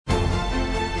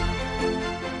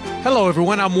Hello,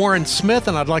 everyone. I'm Warren Smith,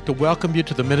 and I'd like to welcome you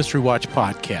to the Ministry Watch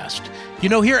podcast. You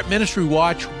know, here at Ministry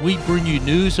Watch, we bring you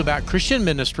news about Christian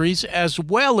ministries as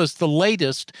well as the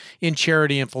latest in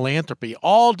charity and philanthropy,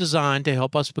 all designed to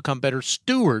help us become better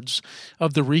stewards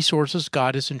of the resources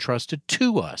God has entrusted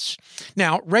to us.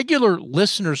 Now, regular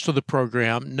listeners to the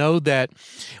program know that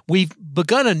we've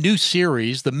begun a new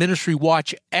series, the Ministry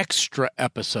Watch Extra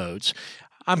episodes.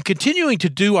 I'm continuing to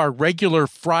do our regular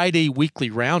Friday weekly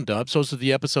roundups. Those are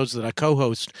the episodes that I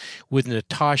co-host with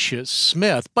Natasha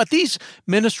Smith. But these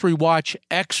Ministry Watch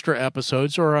Extra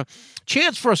episodes are a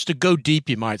chance for us to go deep,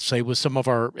 you might say, with some of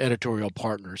our editorial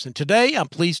partners. And today I'm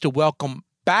pleased to welcome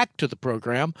back to the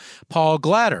program, Paul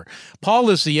Glatter. Paul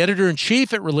is the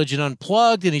editor-in-chief at Religion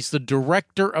Unplugged, and he's the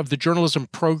director of the journalism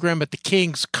program at the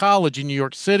King's College in New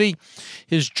York City.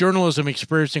 His journalism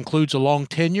experience includes a long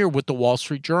tenure with the Wall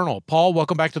Street Journal. Paul,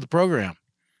 welcome back to the program.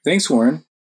 Thanks, Warren.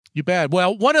 You bet.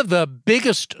 Well, one of the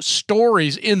biggest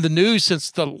stories in the news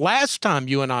since the last time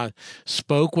you and I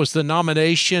spoke was the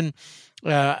nomination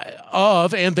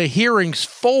of and the hearings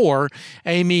for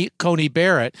Amy Coney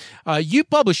Barrett. You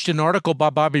published an article by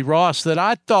Bobby Ross that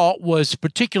I thought was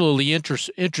particularly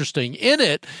interesting. In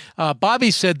it,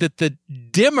 Bobby said that the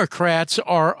Democrats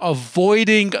are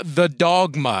avoiding the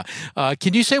dogma.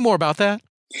 Can you say more about that?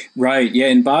 Right. Yeah.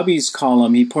 In Bobby's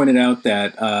column, he pointed out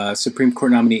that Supreme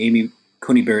Court nominee Amy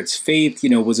Coney Barrett's faith,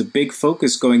 was a big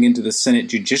focus going into the Senate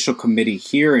Judicial Committee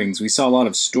hearings. We saw a lot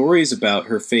of stories about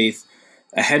her faith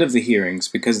ahead of the hearings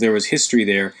because there was history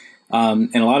there.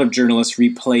 And a lot of journalists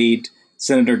replayed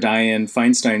Senator Dianne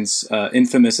Feinstein's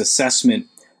infamous assessment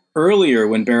earlier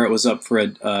when Barrett was up for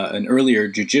an earlier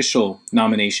judicial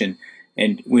nomination.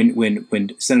 And when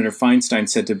Senator Feinstein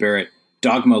said to Barrett,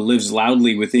 "Dogma lives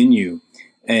loudly within you."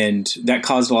 And that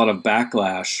caused a lot of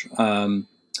backlash.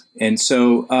 And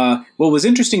so what was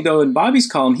interesting, though, in Bobby's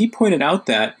column, he pointed out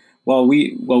that while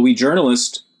we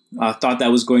journalists thought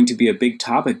that was going to be a big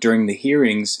topic during the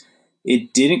hearings,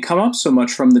 it didn't come up so much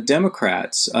from the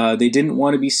Democrats. They didn't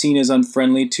want to be seen as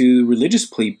unfriendly to religious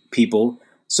people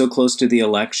so close to the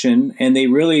election, and they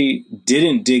really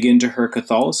didn't dig into her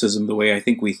Catholicism the way I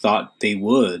think we thought they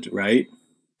would, right?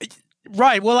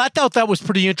 Right. Well, I thought that was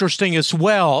pretty interesting as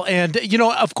well. And,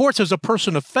 of course, as a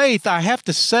person of faith, I have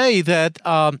to say that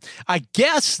I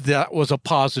guess that was a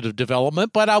positive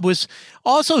development. But I was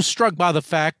also struck by the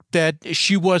fact that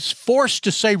she was forced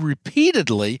to say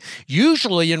repeatedly,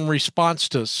 usually in response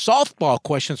to softball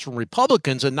questions from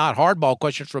Republicans and not hardball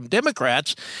questions from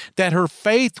Democrats, that her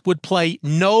faith would play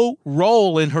no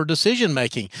role in her decision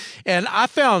making. And I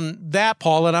found that,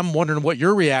 Paul, and I'm wondering what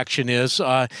your reaction is.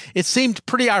 It seemed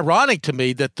pretty ironic to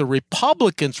me that the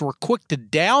Republicans were quick to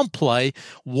downplay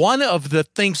one of the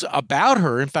things about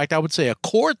her. In fact, I would say a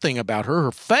core thing about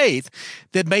her faith,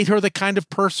 that made her the kind of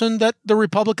person that the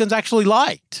Republicans actually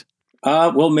liked.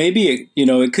 Well, maybe,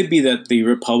 it could be that the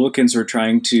Republicans were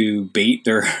trying to bait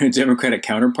their Democratic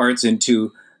counterparts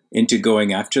into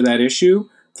going after that issue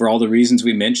for all the reasons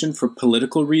we mentioned, for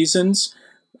political reasons.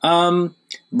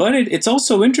 But it's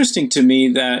also interesting to me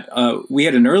that we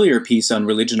had an earlier piece on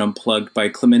Religion Unplugged by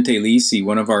Clemente Lisi,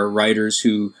 one of our writers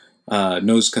who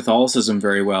knows Catholicism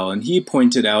very well. And he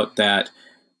pointed out that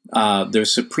the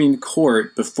Supreme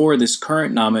Court, before this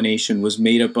current nomination, was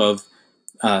made up of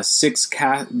 6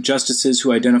 justices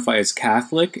who identify as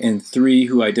Catholic and 3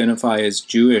 who identify as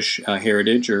Jewish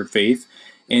heritage or faith.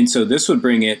 And so this would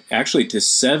bring it actually to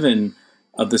 7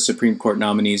 of the Supreme Court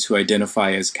nominees who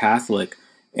identify as Catholic.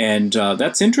 And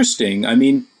that's interesting. I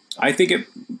mean, I think it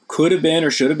could have been or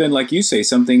should have been, like you say,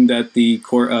 something that the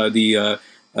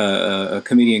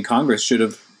committee in Congress should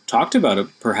have talked about it,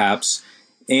 perhaps.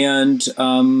 And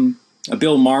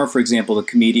Bill Maher, for example, the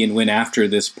comedian, went after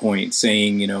this point,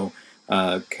 saying,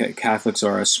 Catholics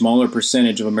are a smaller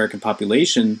percentage of American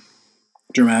population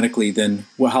dramatically than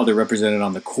how they're represented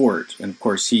on the court. And of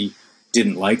course, he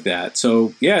didn't like that.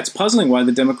 So, yeah, it's puzzling why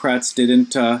the Democrats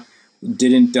didn't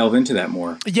delve into that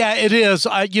more. Yeah, it is.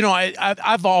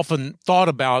 I've often thought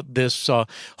about this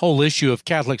whole issue of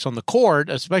Catholics on the court,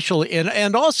 especially,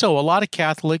 and also a lot of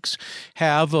Catholics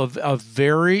have a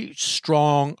very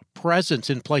strong presence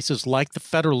in places like the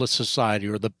Federalist Society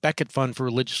or the Becket Fund for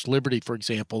Religious Liberty, for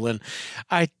example. And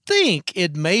I think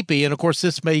it may be, and of course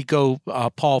this may go,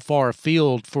 Paul, far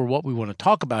afield for what we want to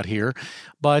talk about here,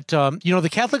 but, the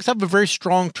Catholics have a very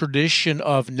strong tradition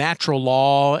of natural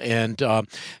law and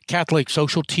Catholic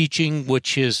social teaching,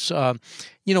 which is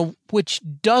which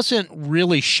doesn't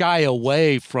really shy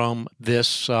away from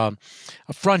this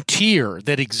frontier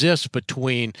that exists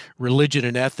between religion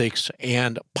and ethics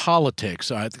and politics.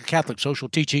 The Catholic social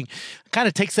teaching kind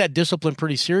of takes that discipline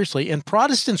pretty seriously, and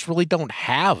Protestants really don't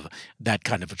have that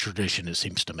kind of a tradition, it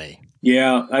seems to me.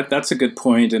 Yeah, that's a good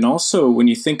point. And also, when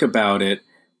you think about it,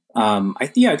 I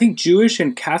think Jewish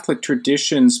and Catholic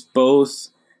traditions both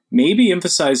maybe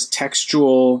emphasize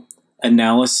textual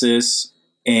analysis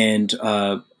and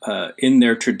in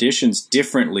their traditions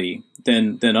differently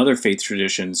than other faith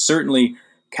traditions. Certainly,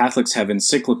 Catholics have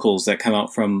encyclicals that come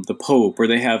out from the Pope, or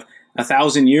they have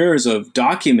 1,000 years of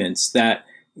documents that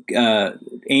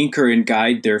anchor and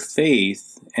guide their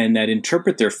faith and that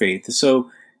interpret their faith. So,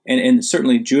 and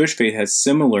certainly Jewish faith has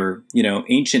similar,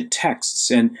 ancient texts.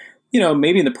 And,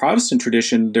 maybe in the Protestant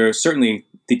tradition, there is certainly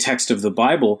the text of the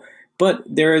Bible, but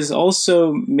there is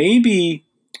also maybe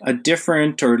a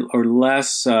different or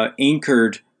less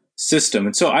anchored system.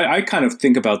 And so I kind of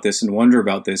think about this and wonder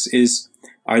about this: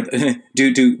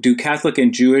 do Catholic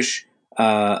and Jewish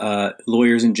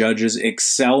lawyers and judges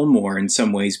excel more in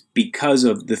some ways because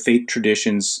of the faith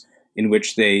traditions in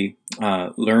which they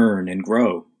learn and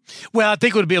grow? Well, I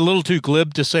think it would be a little too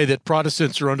glib to say that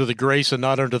Protestants are under the grace and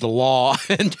not under the law,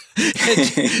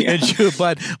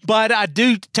 but I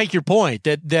do take your point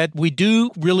that we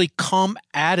do really come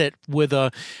at it with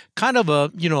a kind of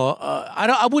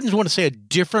I wouldn't want to say a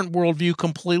different worldview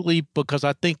completely, because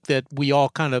I think that we all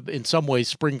kind of in some ways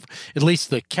spring, at least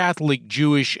the Catholic,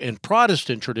 Jewish, and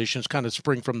Protestant traditions kind of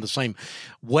spring from the same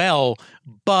well.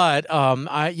 But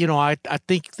I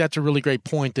think that's a really great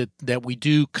point that we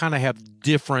do kind of have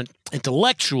different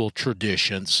intellectual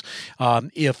traditions,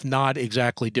 if not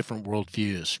exactly different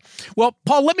worldviews. Well,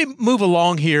 Paul, let me move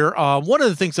along here. One of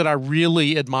the things that I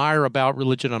really admire about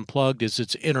Religion Unplugged is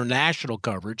its international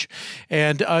coverage.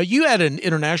 And you had an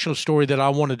international story that I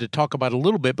wanted to talk about a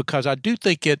little bit, because I do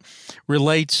think it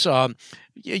relates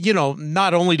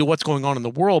not only to what's going on in the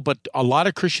world, but a lot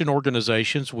of Christian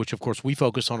organizations, which of course we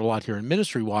focus on a lot here in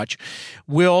Ministry Watch,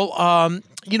 will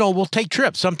take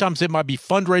trips. Sometimes it might be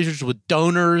fundraisers with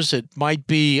donors. It might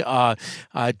be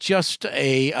just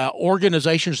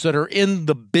organizations that are in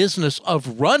the business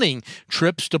of running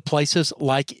trips to places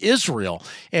like Israel.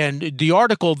 And the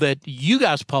article that you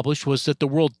guys published was that the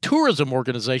World Tourism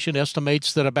Organization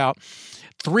estimates that about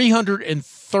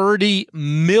 330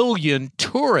 million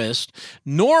tourists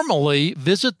normally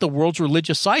visit the world's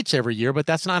religious sites every year, but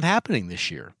that's not happening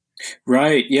this year.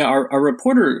 Right. Yeah. Our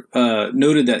reporter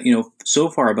noted that, so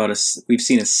far we've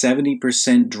seen a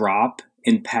 70% drop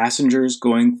in passengers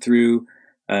going through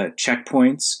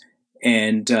checkpoints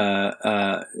and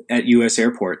at U.S.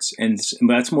 airports. And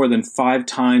that's more than 5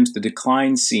 times the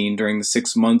decline seen during the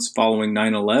 6 months following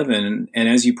 9/11. And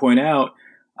as you point out,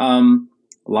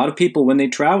 a lot of people, when they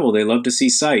travel, they love to see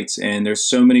sites, and there's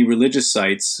so many religious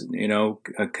sites,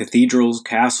 cathedrals,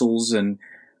 castles, and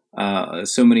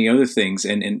so many other things.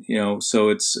 And so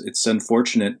it's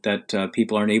unfortunate that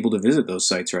people aren't able to visit those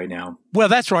sites right now. Well,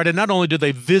 that's right. And not only do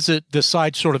they visit the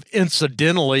site sort of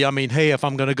incidentally, I mean, hey, if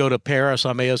I'm going to go to Paris,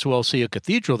 I may as well see a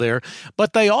cathedral there,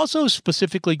 but they also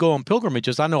specifically go on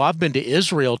pilgrimages. I know I've been to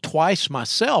Israel twice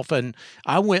myself, and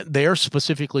I went there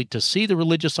specifically to see the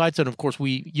religious sites. And of course,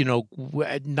 we,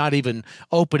 not even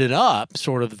open it up,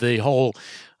 sort of the whole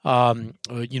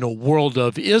world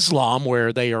of Islam,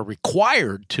 where they are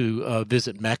required to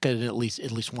visit Mecca at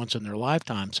least once in their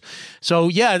lifetimes. So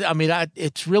yeah, I mean,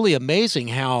 it's really amazing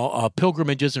how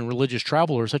pilgrimages and religious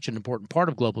travel are such an important part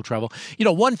of global travel.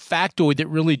 One factoid that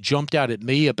really jumped out at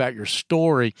me about your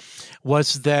story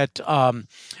was that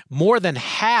more than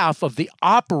half of the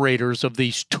operators of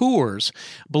these tours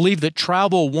believe that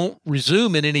travel won't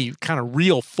resume in any kind of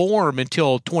real form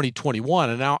until 2021.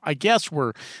 And now I guess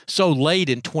we're so late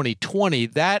in 2020,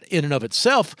 that in and of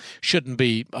itself shouldn't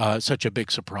be such a big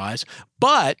surprise.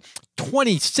 But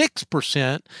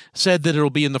 26% said that it'll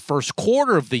be in the first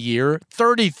quarter of the year.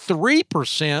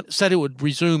 33% said it would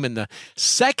resume in the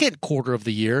second quarter of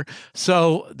the year.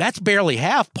 So that's barely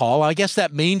half, Paul. I guess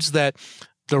that means that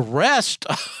the rest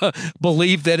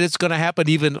believe that it's going to happen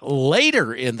even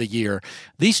later in the year.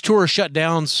 These tour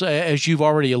shutdowns, as you've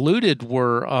already alluded,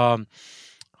 were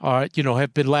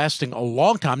have been lasting a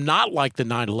long time, not like the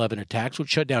 9/11 attacks, which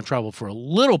shut down travel for a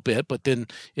little bit, but then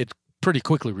it pretty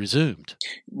quickly resumed.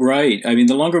 Right. I mean,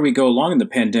 the longer we go along in the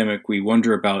pandemic, we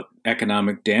wonder about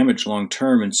economic damage long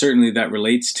term. And certainly that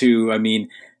relates to,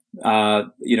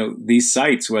 these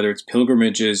sites, whether it's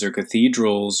pilgrimages or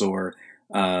cathedrals or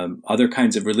other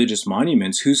kinds of religious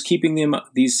monuments. Who's keeping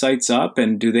these sites up,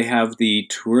 and do they have the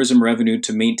tourism revenue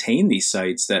to maintain these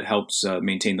sites that helps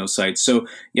maintain those sites? So,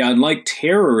 yeah, unlike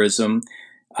terrorism,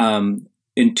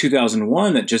 in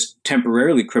 2001 that just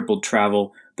temporarily crippled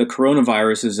travel. The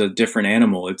coronavirus is a different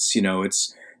animal.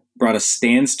 It's brought a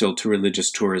standstill to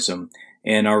religious tourism.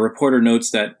 And our reporter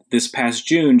notes that this past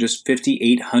June, just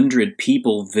 5,800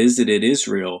 people visited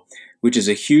Israel, which is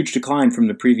a huge decline from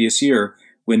the previous year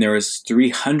when there was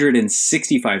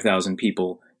 365,000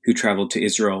 people who traveled to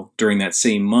Israel during that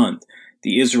same month.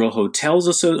 The Israel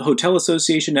Hotel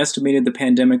Association estimated the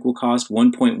pandemic will cost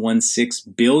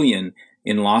 $1.16 billion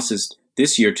in losses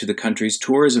this year to the country's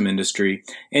tourism industry.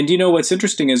 And what's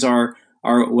interesting is our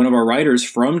one of our writers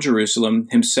from Jerusalem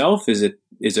himself is a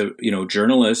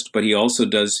journalist, but he also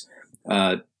does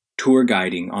tour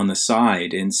guiding on the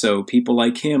side. And so people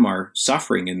like him are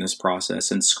suffering in this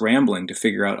process and scrambling to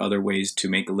figure out other ways to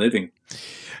make a living.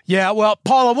 Yeah, well,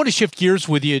 Paul, I want to shift gears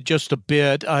with you just a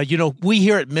bit. We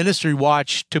here at Ministry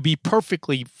Watch, to be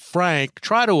perfectly frank,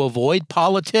 try to avoid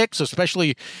politics,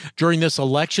 especially during this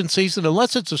election season,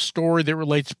 unless it's a story that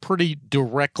relates pretty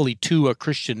directly to a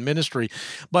Christian ministry.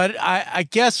 But I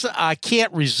guess I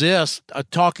can't resist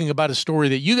talking about a story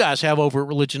that you guys have over at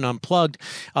Religion Unplugged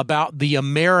about the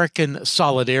American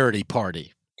Solidarity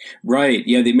Party. Right.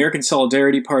 Yeah, the American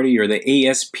Solidarity Party, or the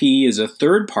ASP, is a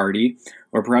third party,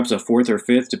 or perhaps a fourth or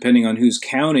fifth, depending on who's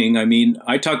counting. I mean,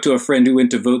 I talked to a friend who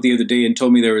went to vote the other day and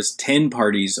told me there was 10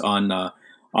 parties on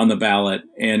the ballot,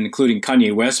 and including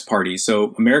Kanye West's party.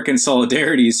 So American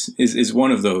Solidarity is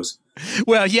one of those.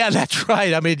 Well, yeah, that's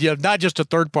right. I mean, not just a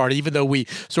third party, even though we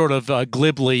sort of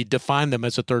glibly define them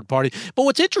as a third party. But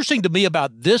what's interesting to me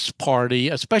about this party,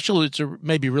 especially as it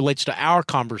maybe relates to our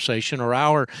conversation or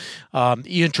our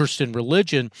interest in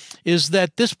religion, is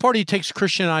that this party takes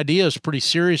Christian ideas pretty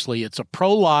seriously. It's a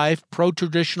pro-life,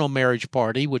 pro-traditional marriage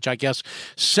party, which I guess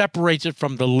separates it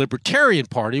from the Libertarian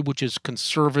Party, which is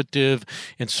conservative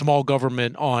and small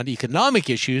government on economic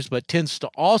issues, but tends to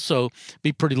also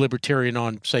be pretty libertarian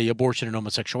on, say, abortion and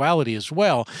homosexuality as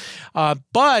well.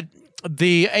 But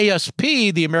the ASP,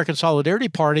 the American Solidarity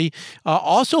Party,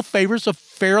 also favors a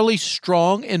fairly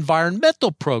strong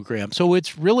environmental program. So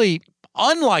it's really,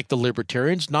 unlike the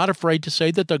Libertarians, not afraid to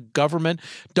say that the government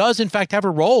does, in fact, have a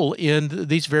role in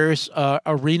these various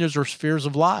arenas or spheres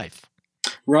of life.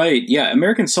 Right. Yeah.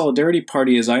 American Solidarity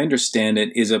Party, as I understand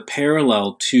it, is a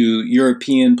parallel to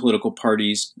European political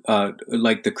parties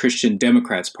like the Christian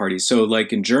Democrats Party. So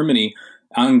like in Germany,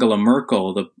 Angela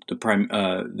Merkel, the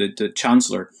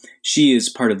chancellor, she is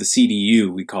part of the CDU,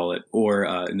 we call it, or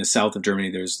in the south of Germany,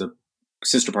 there's the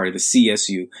sister party, the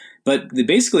CSU. But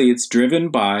basically, it's driven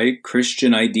by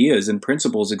Christian ideas and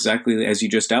principles, exactly as you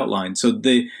just outlined. So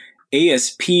the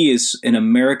ASP is an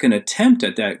American attempt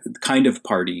at that kind of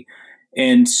party.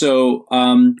 And so,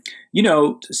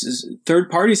 third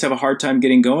parties have a hard time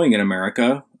getting going in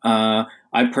America.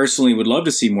 I personally would love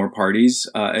to see more parties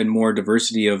and more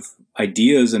diversity of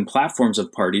ideas and platforms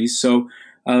of parties. So,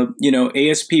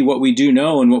 ASP, what we do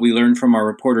know and what we learned from our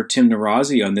reporter Tim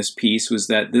Narazi on this piece was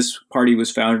that this party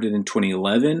was founded in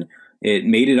 2011. It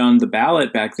made it on the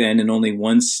ballot back then in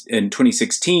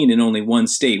 2016 in only one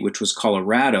state, which was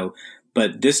Colorado.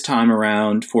 But this time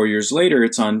around, 4 years later,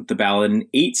 it's on the ballot in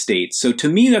 8 states. So to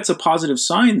me, that's a positive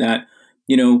sign that,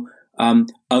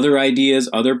 other ideas,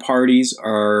 other parties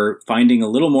are finding a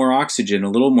little more oxygen, a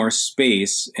little more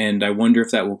space. And I wonder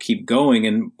if that will keep going.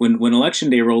 And when Election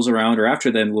Day rolls around or after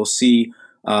then, we'll see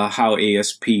how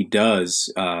ASP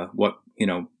does, what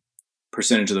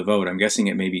percentage of the vote. I'm guessing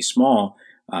it may be small,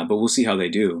 but we'll see how they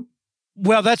do.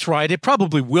 Well, that's right. It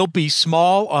probably will be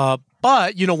small.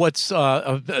 But, what's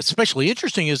especially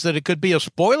interesting is that it could be a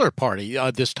spoiler party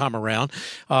this time around.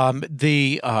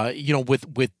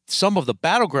 With some of the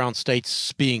battleground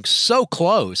states being so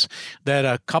close that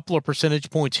a couple of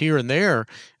percentage points here and there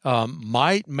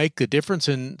might make the difference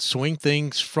and swing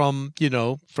things from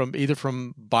either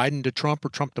from Biden to Trump or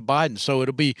Trump to Biden. So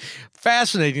it'll be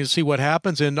fascinating to see what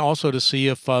happens, and also to see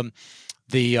if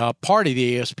the party,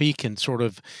 the ASP, can sort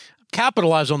of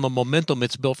capitalize on the momentum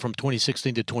it's built from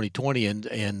 2016 to 2020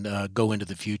 and go into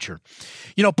the future.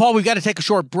 Paul, we've got to take a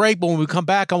short break, but when we come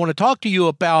back, I want to talk to you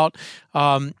about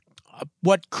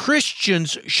what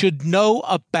Christians should know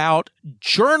about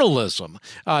journalism.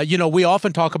 We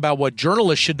often talk about what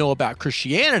journalists should know about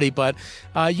Christianity, but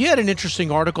you had an interesting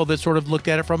article that sort of looked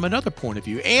at it from another point of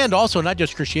view, and also not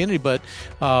just Christianity, but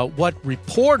what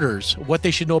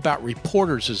they should know about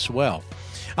reporters as well.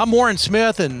 I'm Warren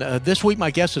Smith, and this week my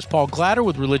guest is Paul Glatter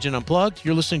with Religion Unplugged.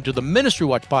 You're listening to the Ministry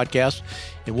Watch podcast,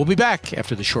 and we'll be back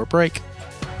after the short break.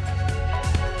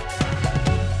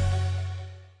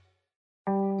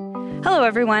 Hello,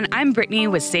 everyone. I'm Brittany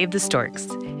with Save the Storks.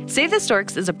 Save the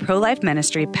Storks is a pro-life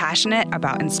ministry passionate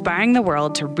about inspiring the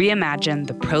world to reimagine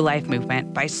the pro-life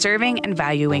movement by serving and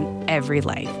valuing every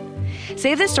life.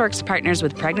 Save the Storks partners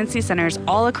with pregnancy centers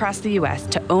all across the U.S.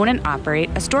 to own and operate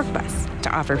a stork bus to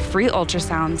offer free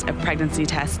ultrasounds and pregnancy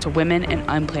tests to women in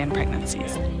unplanned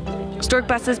pregnancies. Stork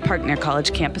buses park near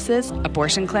college campuses,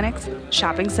 abortion clinics,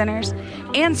 shopping centers,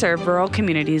 and serve rural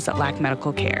communities that lack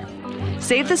medical care.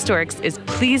 Save the Storks is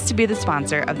pleased to be the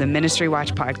sponsor of the Ministry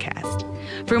Watch podcast.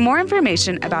 For more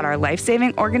information about our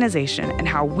life-saving organization and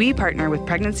how we partner with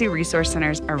pregnancy resource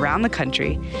centers around the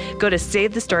country, go to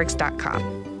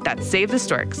SaveTheStorks.com. That's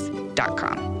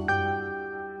SaveTheStorks.com.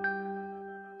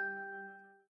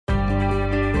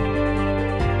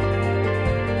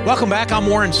 Welcome back. I'm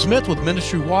Warren Smith with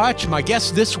Ministry Watch. My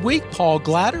guest this week, Paul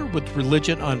Glatter with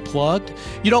Religion Unplugged.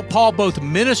 You know, Paul, both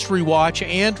Ministry Watch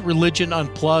and Religion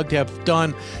Unplugged have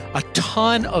done a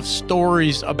ton of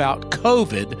stories about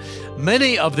COVID,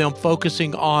 many of them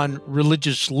focusing on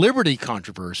religious liberty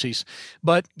controversies.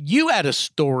 But you had a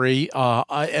story up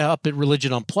at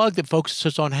Religion Unplugged that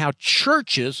focuses on how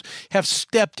churches have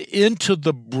stepped into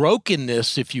the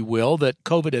brokenness, if you will, that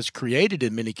COVID has created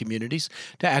in many communities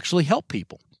to actually help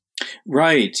people.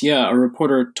 Right. Yeah. A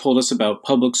reporter told us about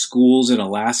public schools in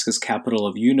Alaska's capital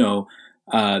of Juneau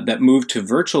that moved to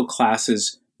virtual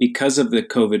classes because of the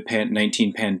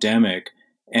COVID-19 pandemic,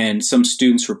 and some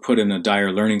students were put in a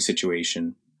dire learning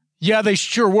situation. Yeah, they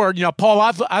sure were. You know, Paul,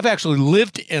 I've actually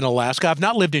lived in Alaska. I've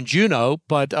not lived in Juneau,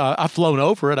 but I've flown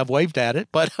over it. I've waved at it.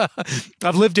 But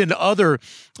I've lived in other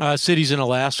cities in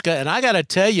Alaska. And I got to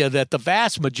tell you that the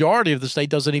vast majority of the state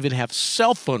doesn't even have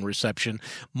cell phone reception,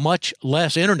 much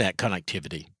less internet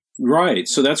connectivity. Right.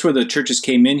 So that's where the churches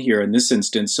came in here in this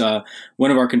instance. One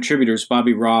of our contributors,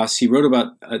 Bobby Ross, he wrote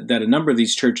about that a number of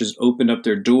these churches opened up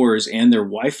their doors and their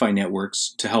Wi-Fi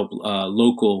networks to help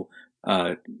local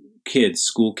kids,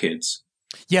 school kids.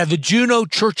 Yeah, the Juneau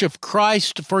Church of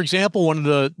Christ, for example,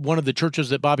 one of the churches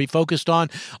that Bobby focused on,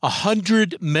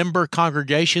 100-member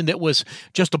congregation that was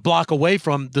just a block away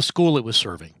from the school it was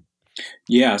serving.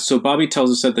 Yeah, so Bobby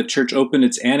tells us that the church opened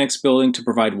its annex building to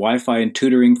provide Wi-Fi and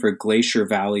tutoring for Glacier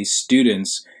Valley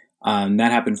students.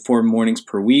 That happened 4 mornings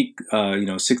per week.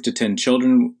 6 to 10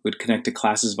 children would connect to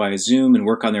classes via Zoom and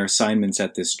work on their assignments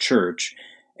at this church.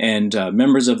 And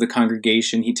members of the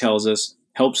congregation, he tells us,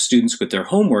 helped students with their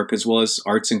homework as well as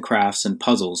arts and crafts and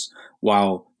puzzles,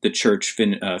 while the church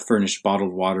furnished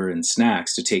bottled water and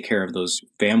snacks to take care of those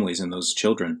families and those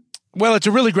children. Well, it's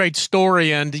a really great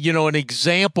story and, you know, an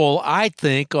example, I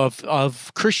think,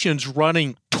 of Christians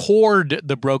running toward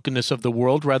the brokenness of the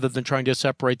world rather than trying to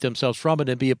separate themselves from it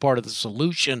and be a part of the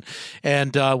solution.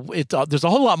 And there's a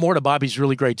whole lot more to Bobby's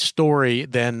really great story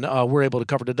than we're able to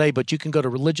cover today, but you can go to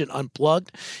Religion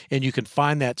Unplugged and you can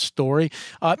find that story.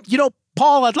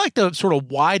 Paul, I'd like to sort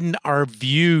of widen our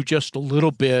view just a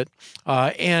little bit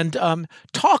and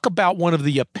talk about one of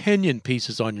the opinion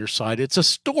pieces on your site. It's a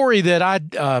story that I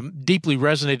deeply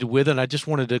resonated with, and I just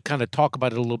wanted to kind of talk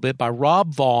about it a little bit, by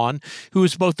Rob Vaughn, who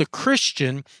is both a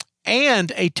Christian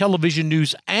and a television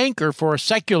news anchor for a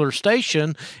secular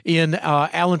station in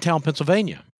Allentown,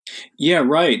 Pennsylvania. Yeah,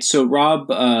 right. So Rob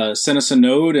sent us a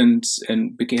note and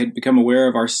had become aware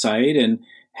of our site and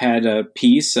had a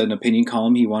piece, an opinion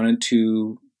column he wanted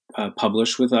to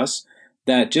publish with us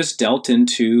that just dealt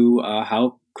into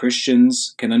how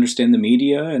Christians can understand the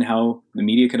media and how the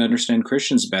media can understand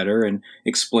Christians better, and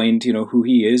explained, who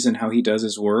he is and how he does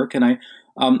his work. And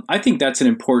I think that's an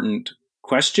important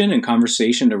question and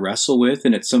conversation to wrestle with,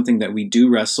 and it's something that we do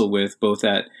wrestle with both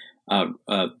at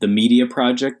the Media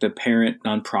Project, a parent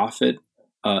nonprofit,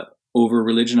 over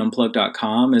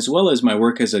religionunplugged.com, as well as my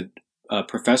work as a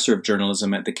professor of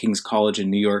journalism at the King's College in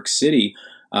New York City,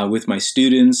 with my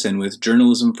students and with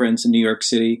journalism friends in New York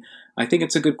City. I think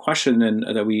it's a good question and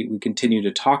that we continue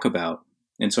to talk about.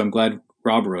 And so I'm glad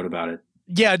Rob wrote about it.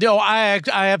 Yeah, no, I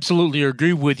absolutely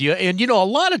agree with you. And, a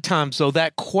lot of times, though,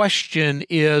 that question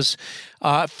is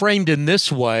framed in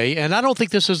this way, and I don't think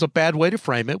this is a bad way to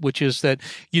frame it, which is that,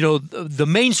 the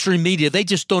mainstream media, they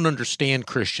just don't understand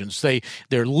Christians.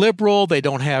 They're liberal. They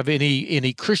don't have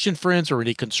any Christian friends or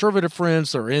any conservative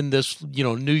friends. They're in this,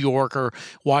 New York or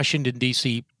Washington,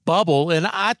 D.C. bubble. And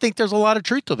I think there's a lot of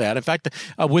truth to that. In fact,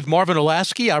 with Marvin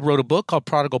Olasky, I wrote a book called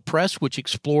Prodigal Press, which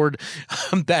explored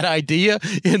that idea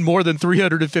in more than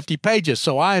 350 pages.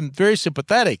 So I'm very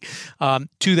sympathetic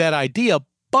to that idea.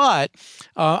 But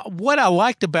what I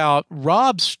liked about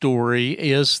Rob's story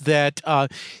is that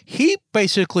he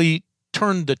basically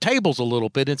turned the tables a little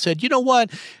bit and said, you know what?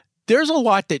 there's a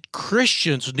lot that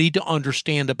Christians need to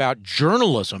understand about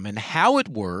journalism and how it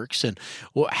works and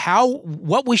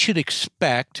what we should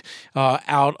expect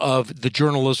out of the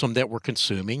journalism that we're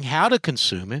consuming, how to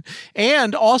consume it,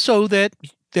 and also that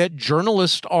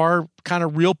journalists are kind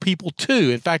of real people too.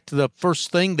 In fact, the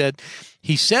first thing that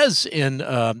he says in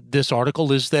this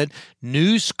article is that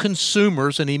news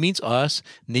consumers, and he means us,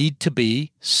 need to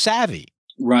be savvy.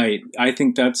 Right. I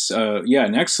think that's,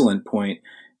 an excellent point.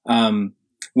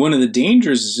 One of the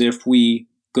dangers is if we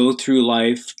go through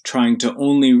life trying to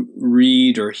only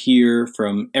read or hear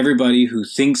from everybody who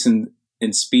thinks and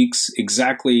speaks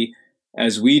exactly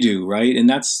as we do, right? And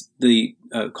that's the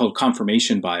called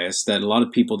confirmation bias, that a lot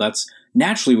of people, that's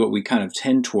naturally what we kind of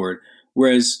tend toward.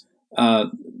 Whereas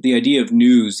the idea of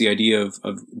news, the idea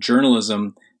of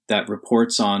journalism that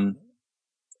reports on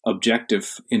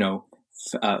objective,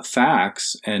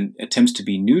 facts and attempts to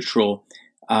be neutral,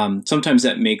 sometimes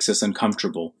that makes us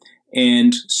uncomfortable.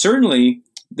 And certainly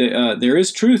there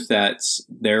is truth that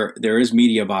there is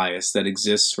media bias that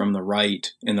exists from the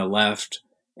right and the left.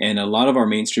 And a lot of our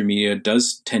mainstream media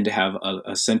does tend to have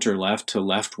a center left to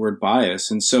leftward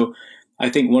bias. And so I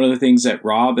think one of the things that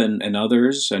Rob and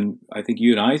others, and I think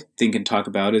you and I think and talk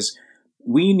about, is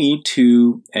we need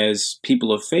to, as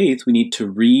people of faith, we need to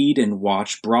read and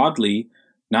watch broadly,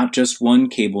 not just one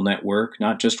cable network,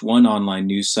 not just one online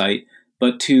news site,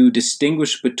 but to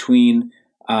distinguish between,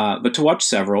 but to watch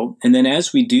several. And then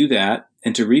as we do that,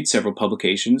 and to read several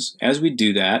publications, as we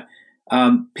do that,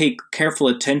 pay careful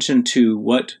attention to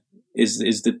what is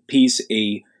the piece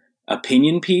a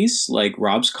opinion piece like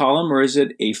Rob's column, or is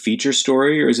it a feature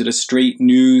story, or is it a straight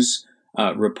news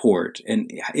report,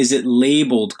 and is it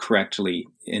labeled correctly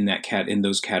in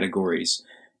those categories?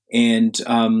 And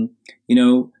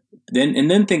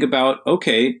then think about,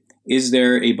 okay, is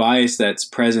there a bias that's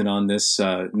present on this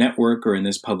network or in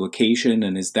this publication,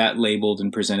 and is that labeled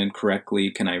and presented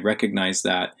correctly? Can I recognize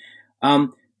that?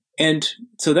 And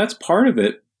so that's part of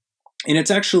it. And it's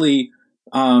actually,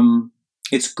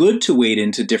 it's good to wade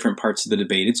into different parts of the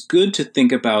debate. It's good to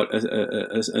think about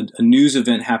a news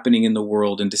event happening in the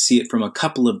world and to see it from a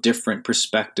couple of different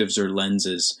perspectives or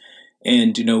lenses.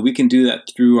 And, we can do that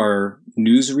through our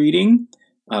news reading,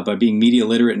 by being media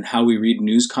literate in how we read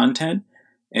news content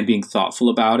and being thoughtful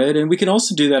about it. And we can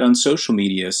also do that on social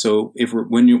media. So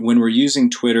when we're using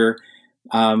Twitter,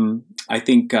 I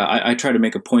think I try to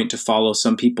make a point to follow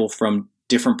some people from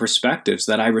different perspectives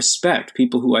that I respect,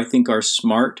 people who I think are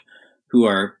smart, who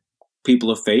are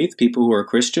people of faith, people who are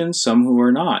Christians, some who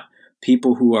are not,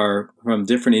 people who are from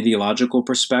different ideological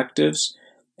perspectives.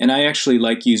 And I actually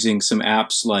like using some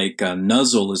apps like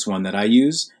Nuzzle is one that I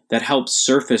use that helps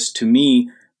surface to me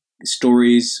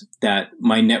stories that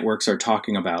my networks are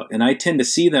talking about. And I tend to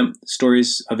see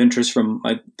stories of interest from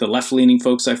the left-leaning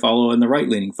folks I follow and the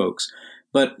right-leaning folks.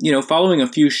 But, following a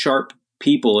few sharp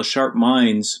people, sharp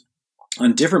minds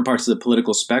on different parts of the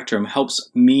political spectrum helps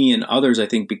me and others, I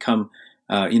think, become,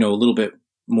 a little bit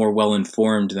more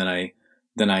well-informed than I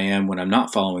am when I'm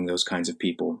not following those kinds of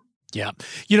people. Yeah.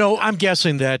 I'm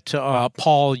guessing that,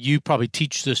 Paul, you probably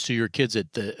teach this to your kids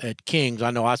at King's.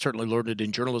 I know I certainly learned it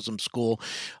in journalism school,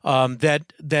 that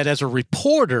as a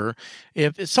reporter,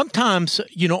 if sometimes,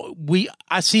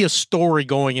 I see a story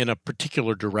going in a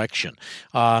particular direction.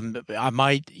 I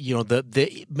might,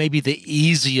 maybe the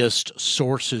easiest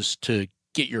sources to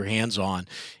get your hands on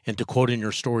and to quote in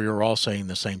your story are all saying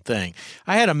the same thing.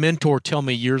 I had a mentor tell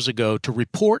me years ago to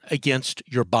report against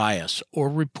your bias or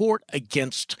report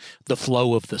against the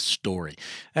flow of the story.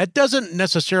 That doesn't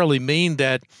necessarily mean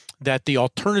that the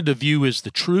alternative view is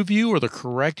the true view or the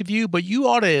correct view, but you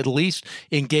ought to at least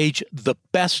engage the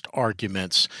best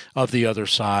arguments of the other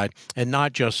side and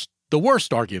not just the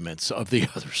worst arguments of the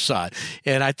other side.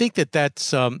 And I think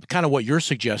that's kind of what you're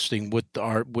suggesting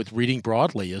with reading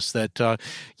broadly is that,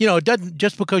 it doesn't,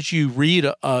 just because you read,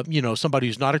 somebody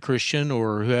who's not a Christian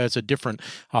or who has a different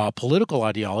political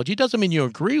ideology, doesn't mean you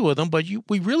agree with them, but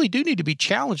we really do need to be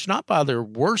challenged not by their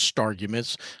worst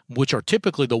arguments, which are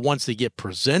typically the ones that get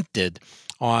presented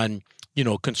on,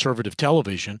 conservative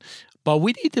television, but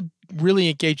we need to really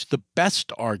engage the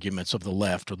best arguments of the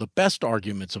left or the best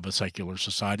arguments of a secular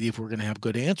society if we're going to have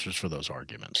good answers for those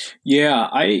arguments. Yeah,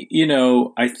 I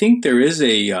think there is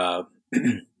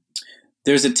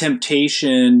there's a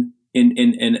temptation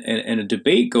in a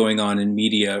debate going on in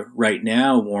media right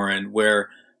now, Warren, where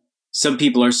some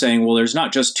people are saying, well, there's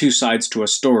not just two sides to a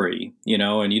story,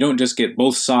 and you don't just get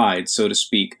both sides, so to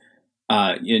speak.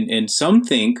 And some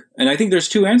think, and I think there's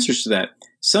two answers to that.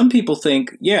 Some people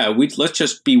think, let's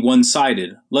just be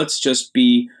one-sided. Let's just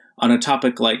be on a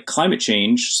topic like climate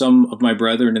change, some of my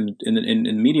brethren in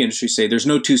the media industry say there's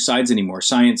no two sides anymore.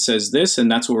 Science says this,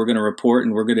 and that's what we're going to report,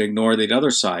 and we're going to ignore the other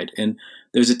side. And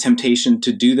there's a temptation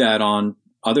to do that on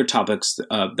other topics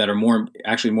that are more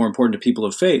important to people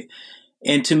of faith.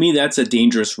 And to me, that's a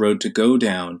dangerous road to go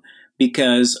down,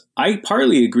 because I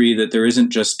partly agree that there isn't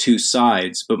just two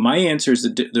sides, but my answer is a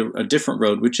different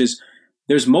road, which is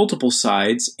there's multiple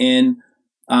sides. And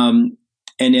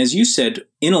as you said,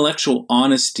 intellectual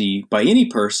honesty by any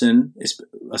person,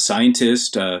 a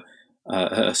scientist, a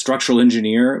structural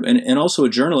engineer, and also a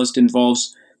journalist,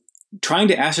 involves trying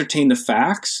to ascertain the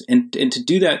facts. And to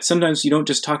do that, sometimes you don't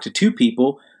just talk to two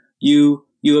people. You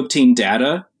obtain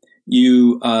data.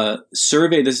 You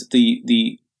survey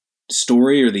the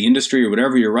story or the industry or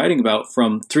whatever you're writing about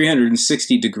from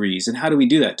 360 degrees. And how do we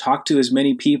do that? Talk to as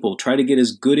many people. Try to get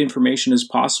as good information as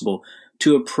possible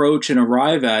to approach and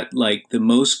arrive at like the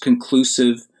most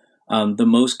conclusive, the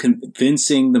most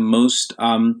convincing, the most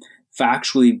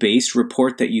factually based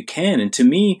report that you can. And to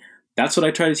me, that's what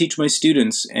I try to teach my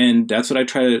students, and that's what I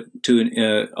try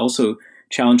to also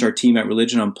challenge our team at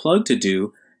Religion Unplugged to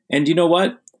do. And you know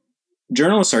what?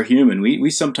 Journalists are human. We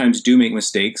sometimes do make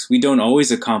mistakes. We don't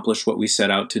always accomplish what we set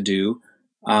out to do.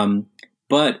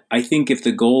 But I think if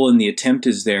the goal and the attempt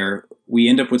is there, we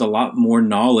end up with a lot more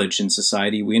knowledge in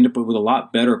society. We end up with a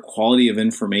lot better quality of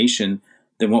information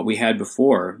than what we had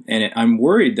before. And I'm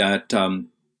worried that,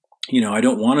 I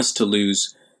don't want us to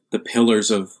lose the pillars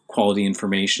of quality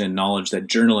information and knowledge that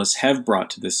journalists have brought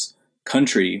to this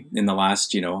country in the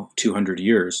last, 200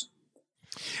 years.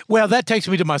 Well, that takes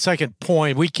me to my second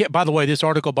point. We can't. By the way, this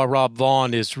article by Rob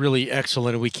Vaughn is really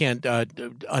excellent, and we can't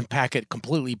unpack it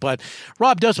completely. But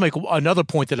Rob does make another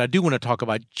point that I do want to talk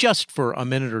about just for a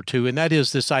minute or two, and that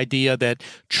is this idea that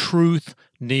truth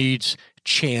needs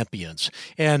champions.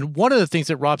 And one of the things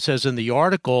that Rob says in the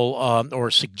article, or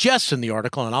suggests in the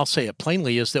article, and I'll say it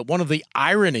plainly, is that one of the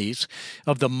ironies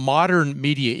of the modern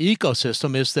media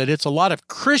ecosystem is that it's a lot of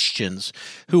Christians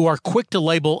who are quick to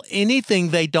label anything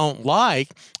they don't like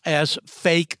as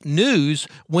fake news,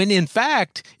 when in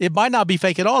fact, it might not be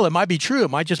fake at all. It might be true. It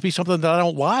might just be something that I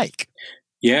don't like.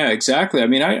 Yeah, exactly. I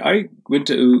mean, I went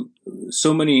to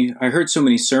I heard so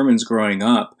many sermons growing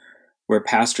up where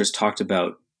pastors talked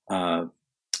about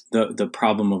the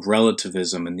problem of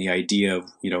relativism and the idea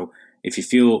of,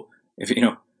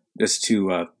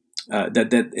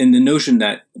 that and the notion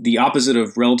that the opposite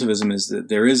of relativism is that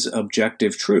there is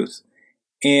objective truth.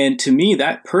 And to me,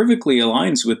 that perfectly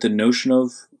aligns with the notion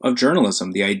of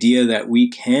journalism, the idea that we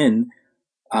can,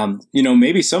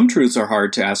 maybe some truths are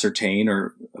hard to ascertain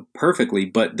or perfectly,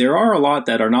 but there are a lot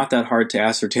that are not that hard to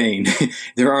ascertain.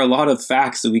 There are a lot of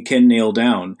facts that we can nail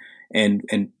down and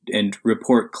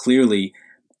report clearly.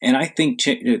 And I think,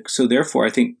 so therefore, I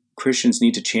think Christians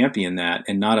need to champion that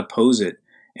and not oppose it.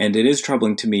 And it is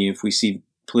troubling to me if we see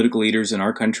political leaders in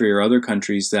our country or other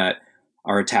countries that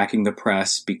are attacking the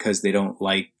press because they don't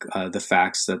like the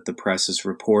facts that the press is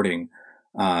reporting.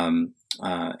 And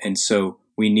so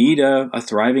we need a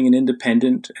thriving and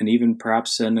independent and even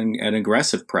perhaps an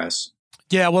aggressive press.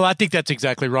 Yeah, well, I think that's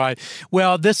exactly right.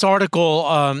 Well, this article,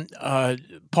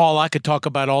 Paul, I could talk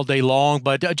about all day long,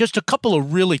 but just a couple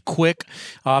of really quick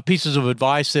pieces of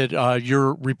advice that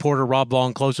your reporter, Rob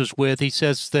Vaughn, closes with. He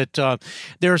says that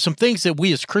there are some things that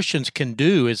we as Christians can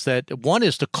do. Is that one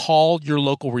is to call your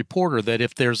local reporter, that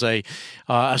if there's a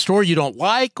story you don't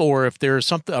like, or if there's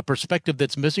a perspective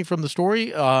that's missing from the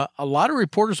story, a lot of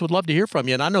reporters would love to hear from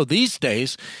you. And I know these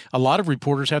days, a lot of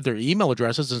reporters have their email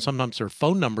addresses and sometimes their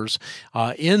phone numbers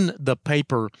in the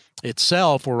paper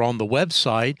itself or on the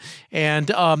website. And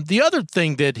the other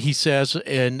thing that he says,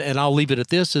 and I'll leave it at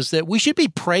this, is that we should be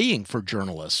praying for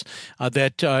journalists,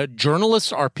 that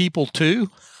journalists are people too,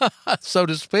 so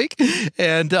to speak,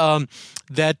 and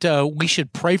that we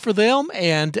should pray for them.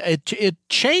 And it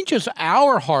changes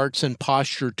our hearts and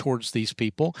posture towards these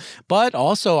people. But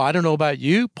also, I don't know about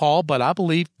you, Paul, but I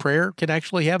believe prayer can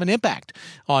actually have an impact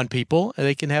on people.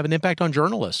 They can have an impact on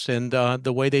journalists and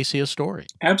the way they see a story.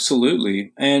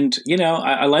 Absolutely. And,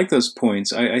 I like those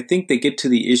points. I think they get to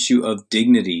the issue of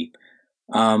dignity.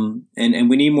 And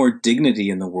we need more dignity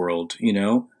in the world,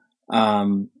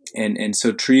 and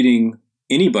so treating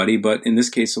anybody, but in this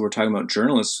case, we're talking about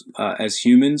journalists as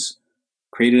humans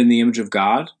created in the image of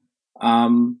God.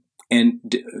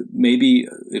 Maybe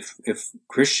if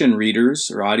Christian readers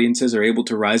or audiences are able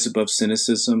to rise above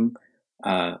cynicism,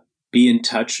 be in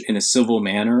touch in a civil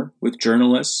manner with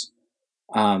journalists,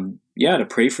 to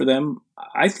pray for them.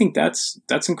 I think that's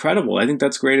incredible. I think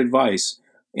that's great advice.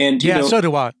 And so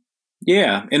do I.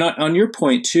 Yeah, and on your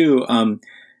point too,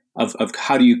 of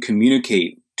how do you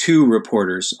communicate to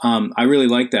reporters. I really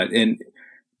like that. And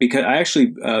because I actually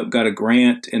got a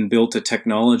grant and built a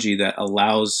technology that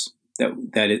allows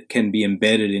that it can be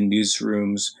embedded in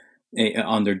newsrooms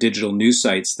on their digital news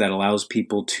sites that allows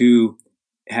people to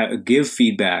give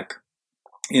feedback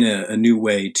in a new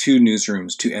way to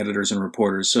newsrooms, to editors and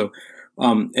reporters. So,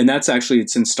 and that's actually,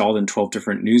 it's installed in 12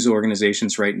 different news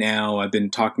organizations right now. I've been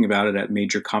talking about it at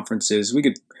major conferences. We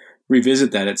could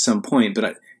revisit that at some point, but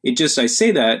I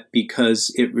say that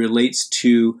because it relates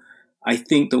to, I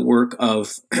think, the work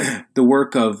of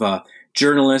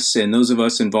journalists and those of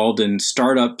us involved in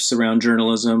startups around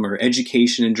journalism or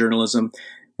education in journalism.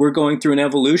 We're going through an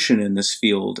evolution in this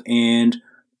field, and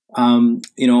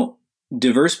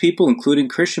diverse people, including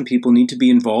Christian people, need to be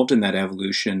involved in that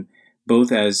evolution,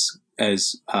 both as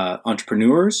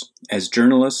entrepreneurs, as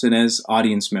journalists, and as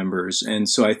audience members. And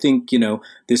so I think,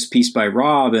 this piece by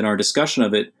Rob and our discussion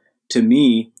of it, to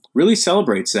me, really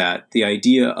celebrates that, the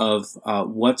idea of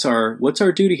what's our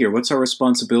duty here, what's our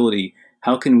responsibility,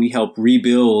 how can we help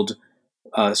rebuild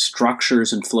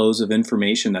structures and flows of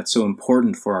information that's so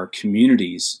important for our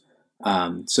communities,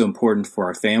 so important for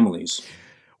our families.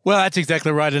 Well, that's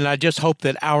exactly right. And I just hope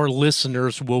that our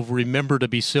listeners will remember to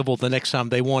be civil the next time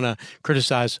they want to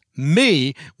criticize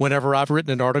me whenever I've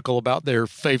written an article about their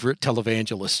favorite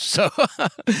televangelist. So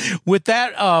with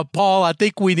that, Paul, I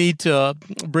think we need to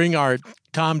bring our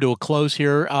time to a close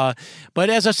here. But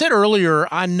as I said earlier,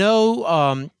 I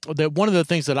know that one of the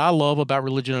things that I love about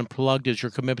Religion Unplugged is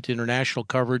your commitment to international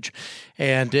coverage.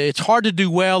 And it's hard to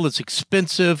do well. It's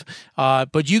expensive.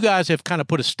 But you guys have kind of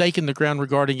put a stake in the ground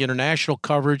regarding international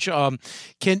coverage. Can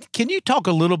you talk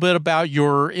a little bit about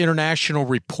your international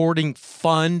reporting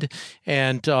fund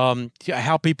and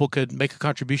how people could make a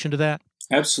contribution to that?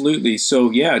 Absolutely. So,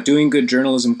 yeah, doing good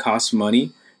journalism costs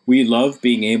money. We love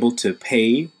being able to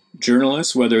pay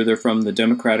journalists, whether they're from the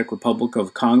Democratic Republic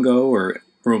of Congo or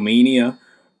Romania,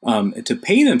 to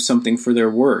pay them something for their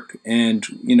work. And,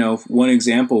 one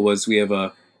example was we have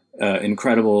a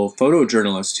incredible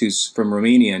photojournalist who's from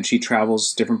Romania, and she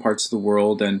travels different parts of the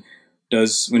world and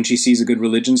when she sees a good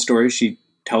religion story, she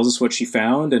tells us what she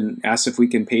found and asks if we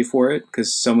can pay for it,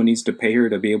 because someone needs to pay her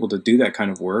to be able to do that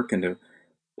kind of work and to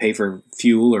pay for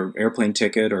fuel or airplane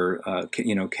ticket or,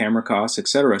 camera costs,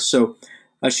 etc. So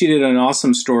she did an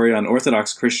awesome story on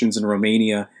Orthodox Christians in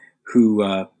Romania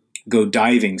who go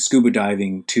diving, scuba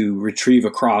diving, to retrieve a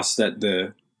cross that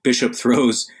the bishop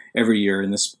throws every year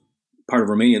in this part of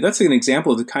Romania. That's an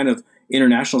example of the kind of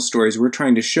international stories we're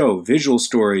trying to show: visual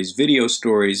stories, video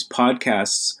stories,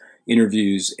 podcasts,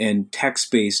 interviews, and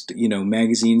text-based,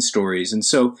 magazine stories. And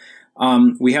so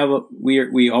we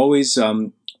always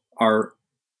are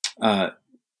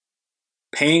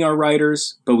paying our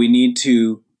writers, but we need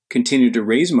to continue to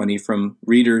raise money from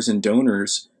readers and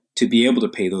donors to be able to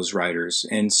pay those writers.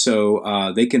 And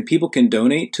so people can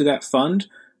donate to that fund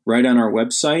right on our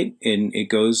website, and it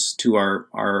goes to our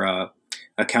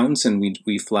accountants, and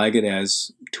we flag it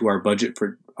as to our budget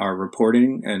for our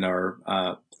reporting and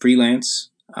our freelance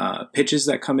pitches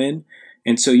that come in.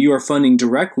 And so you are funding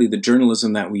directly the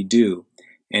journalism that we do.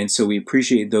 And so we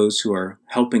appreciate those who are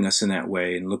helping us in that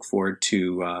way, and look forward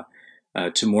to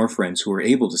more friends who are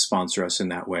able to sponsor us in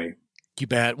that way. You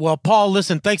bet. Well, Paul,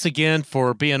 listen, thanks again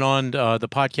for being on the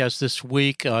podcast this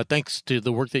week. Thanks to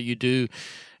the work that you do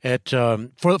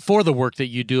for the work that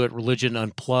you do at Religion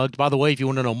Unplugged. By the way, if you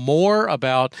want to know more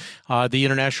about the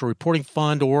International Reporting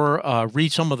Fund or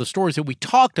read some of the stories that we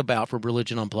talked about for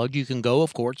Religion Unplugged, you can go,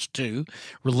 of course, to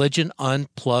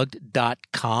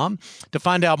religionunplugged.com. To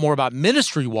find out more about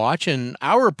Ministry Watch and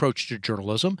our approach to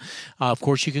journalism, of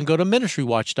course, you can go to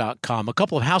ministrywatch.com. A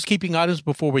couple of housekeeping items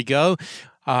before we go.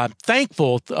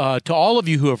 Thankful to all of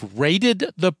you who have rated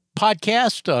the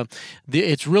podcast.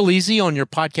 It's real easy on your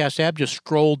podcast app. Just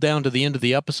scroll down to the end of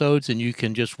the episodes, and you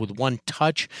can just, with one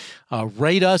touch,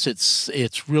 rate us.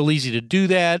 It's real easy to do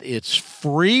that. It's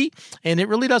free, and it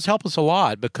really does help us a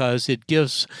lot because it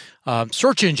gives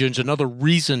search engines another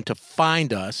reason to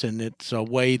find us, and it's a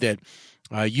way that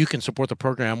you can support the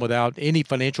program without any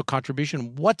financial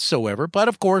contribution whatsoever. But,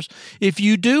 of course, if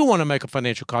you do want to make a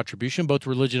financial contribution, both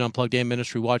Religion Unplugged and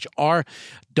Ministry Watch are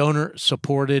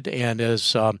donor-supported. And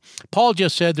as Paul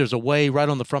just said, there's a way right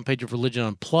on the front page of Religion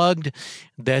Unplugged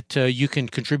that you can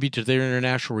contribute to their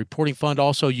International Reporting Fund.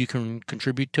 Also, you can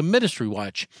contribute to Ministry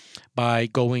Watch by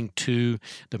going to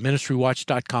the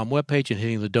ministrywatch.com webpage and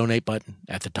hitting the donate button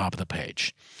at the top of the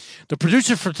page. The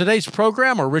producers for today's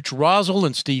program are Rich Rosell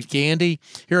and Steve Gandy.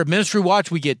 Here at Ministry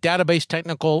Watch, we get database,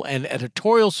 technical, and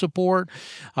editorial support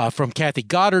from Kathy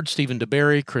Goddard, Stephen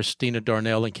DeBerry, Christina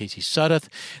Darnell, and Casey Suddeth.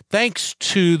 Thanks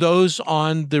to those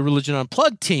on the Religion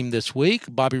Unplugged team this week,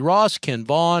 Bobby Ross, Ken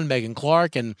Vaughn, Megan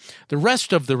Clark, and the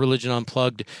rest of the Religion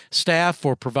Unplugged staff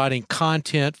for providing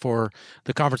content for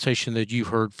the conversation that you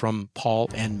heard from Paul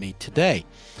and me today.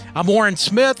 I'm Warren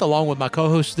Smith, along with my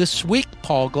co-host this week,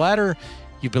 Paul Glatter.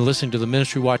 You've been listening to the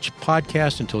Ministry Watch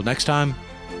podcast. Until next time,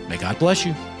 may God bless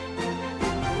you.